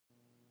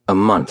A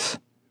month.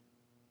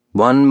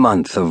 1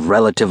 month of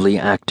relatively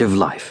active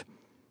life.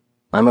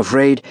 I'm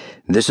afraid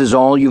this is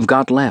all you've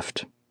got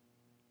left.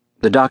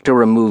 The doctor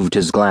removed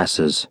his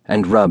glasses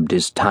and rubbed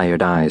his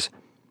tired eyes.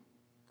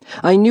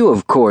 I knew,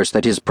 of course,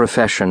 that his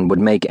profession would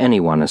make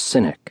anyone a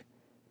cynic.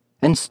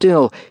 And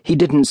still, he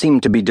didn't seem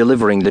to be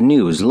delivering the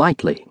news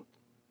lightly.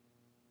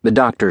 The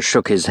doctor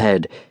shook his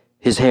head,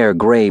 his hair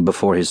gray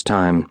before his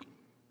time.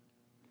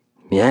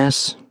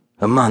 Yes,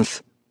 a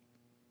month.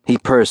 He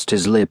pursed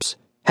his lips,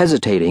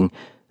 hesitating,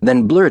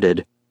 then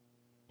blurted,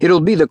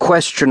 "It'll be the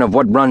question of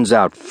what runs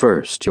out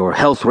first, your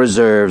health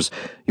reserves,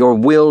 your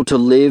will to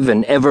live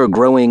in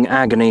ever-growing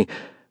agony,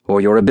 or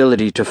your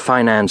ability to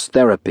finance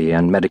therapy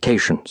and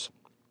medications.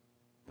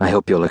 I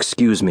hope you'll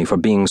excuse me for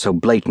being so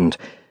blatant.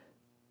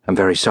 I'm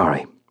very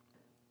sorry.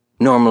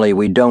 Normally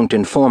we don't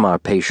inform our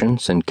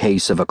patients in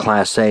case of a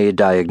Class A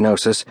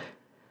diagnosis.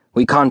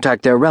 We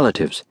contact their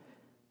relatives,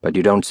 but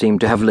you don't seem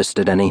to have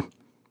listed any.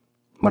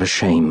 What a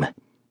shame.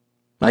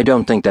 I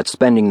don't think that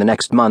spending the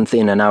next month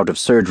in and out of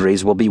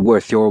surgeries will be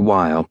worth your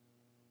while.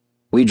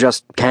 We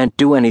just can't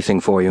do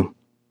anything for you.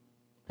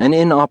 An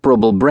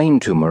inoperable brain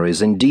tumor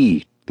is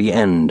indeed the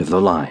end of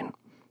the line.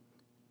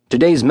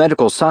 Today's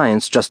medical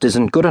science just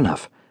isn't good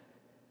enough.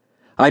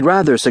 I'd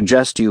rather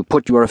suggest you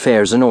put your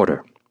affairs in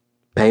order.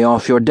 Pay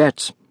off your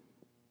debts.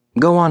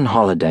 Go on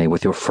holiday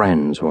with your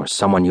friends or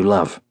someone you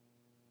love."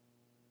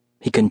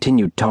 He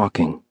continued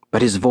talking,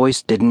 but his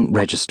voice didn't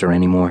register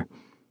anymore.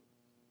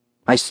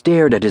 I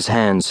stared at his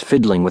hands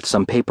fiddling with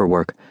some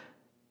paperwork.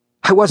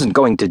 I wasn't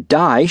going to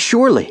die,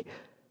 surely.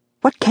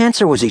 What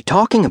cancer was he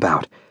talking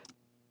about?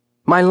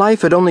 My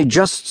life had only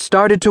just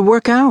started to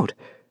work out.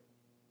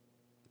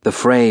 The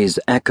phrase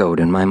echoed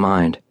in my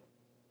mind.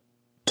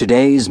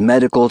 Today's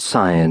medical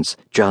science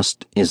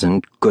just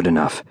isn't good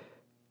enough.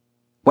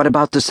 What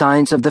about the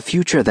science of the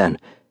future, then?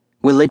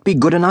 Will it be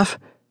good enough?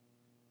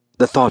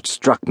 The thought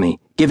struck me,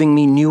 giving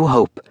me new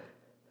hope.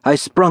 I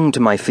sprung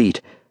to my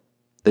feet.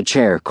 The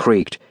chair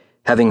creaked,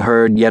 having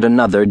heard yet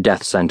another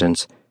death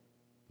sentence.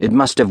 It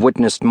must have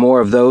witnessed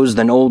more of those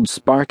than old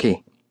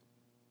Sparky.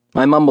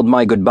 I mumbled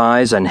my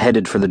goodbyes and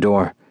headed for the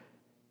door.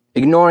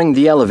 Ignoring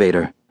the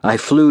elevator, I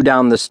flew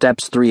down the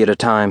steps 3 at a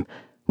time,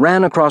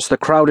 ran across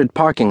the crowded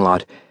parking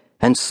lot,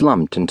 and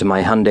slumped into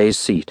my Hyundai's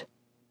seat.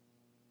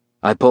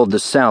 I pulled the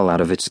cell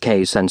out of its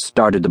case and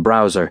started the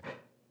browser.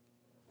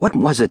 What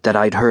was it that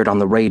I'd heard on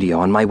the radio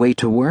on my way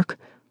to work?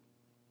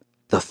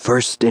 The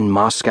first in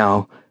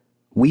Moscow.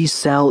 We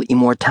sell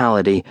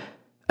immortality,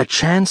 a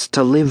chance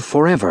to live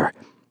forever,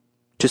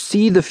 to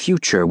see the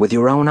future with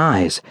your own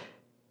eyes.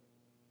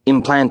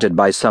 Implanted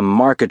by some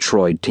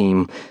Marketroid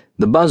team,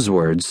 the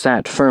buzzwords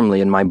sat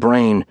firmly in my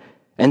brain,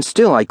 and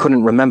still I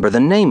couldn't remember the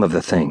name of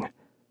the thing.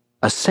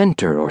 A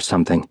center or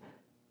something.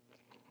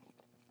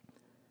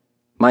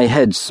 My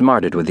head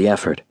smarted with the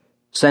effort,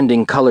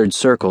 sending colored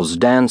circles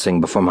dancing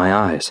before my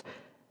eyes.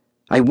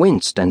 I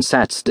winced and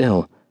sat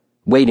still,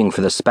 waiting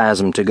for the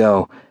spasm to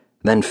go,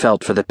 then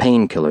felt for the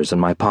painkillers in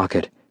my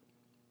pocket.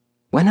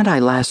 When had I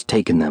last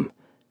taken them?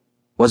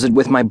 Was it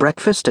with my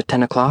breakfast at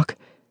 10 o'clock?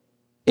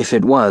 If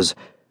it was,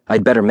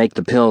 I'd better make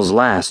the pills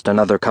last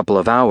another couple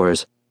of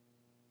hours.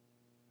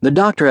 The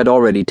doctor had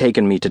already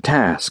taken me to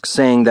task,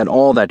 saying that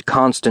all that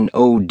constant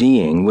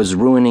ODing was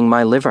ruining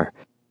my liver.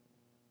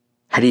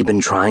 Had he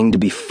been trying to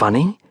be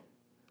funny?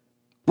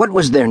 What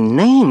was their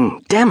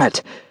name? Damn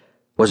it!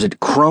 Was it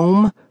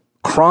Chrome,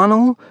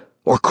 Chronal,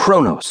 or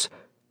Kronos?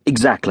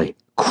 Exactly,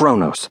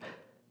 Kronos.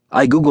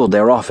 I googled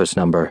their office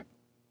number.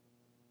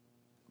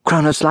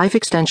 "Kronos Life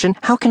Extension,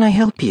 how can I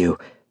help you?"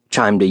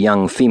 chimed a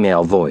young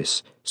female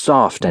voice,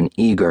 soft and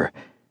eager.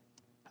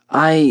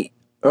 I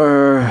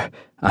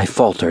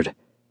faltered.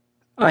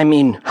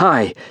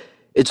 Hi,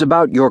 it's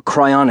about your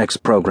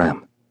cryonics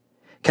program.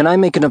 Can I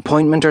make an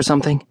appointment or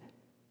something?"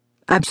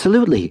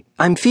 "Absolutely.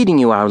 I'm feeding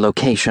you our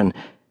location."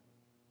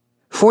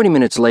 40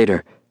 minutes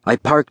later, I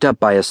parked up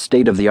by a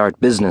state-of-the-art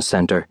business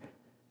center.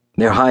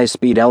 Their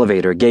high-speed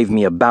elevator gave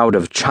me a bout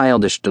of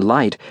childish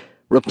delight,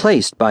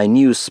 replaced by a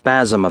new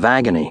spasm of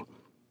agony.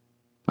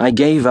 I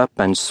gave up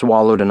and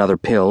swallowed another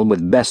pill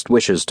with best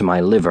wishes to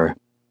my liver.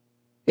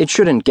 It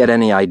shouldn't get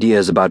any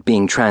ideas about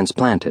being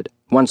transplanted,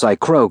 once I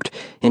croaked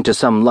into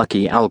some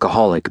lucky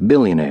alcoholic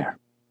billionaire.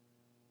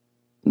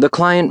 The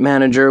client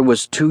manager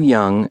was too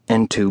young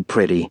and too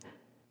pretty.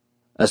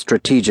 A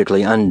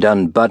strategically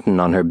undone button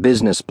on her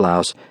business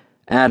blouse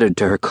added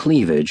to her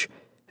cleavage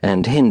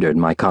and hindered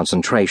my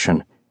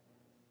concentration.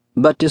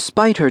 But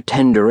despite her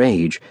tender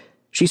age,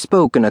 she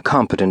spoke in a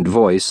competent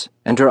voice,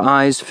 and her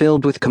eyes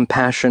filled with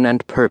compassion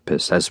and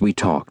purpose as we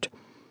talked.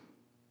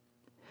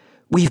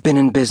 "We've been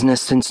in business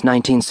since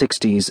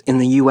 1960s in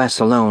the U.S.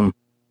 alone.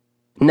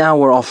 Now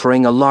we're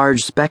offering a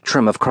large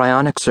spectrum of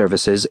cryonic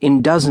services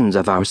in dozens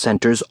of our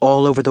centers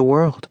all over the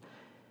world.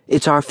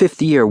 It's our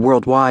 5th year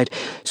worldwide,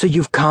 so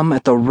you've come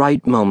at the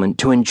right moment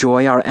to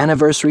enjoy our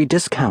anniversary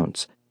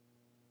discounts.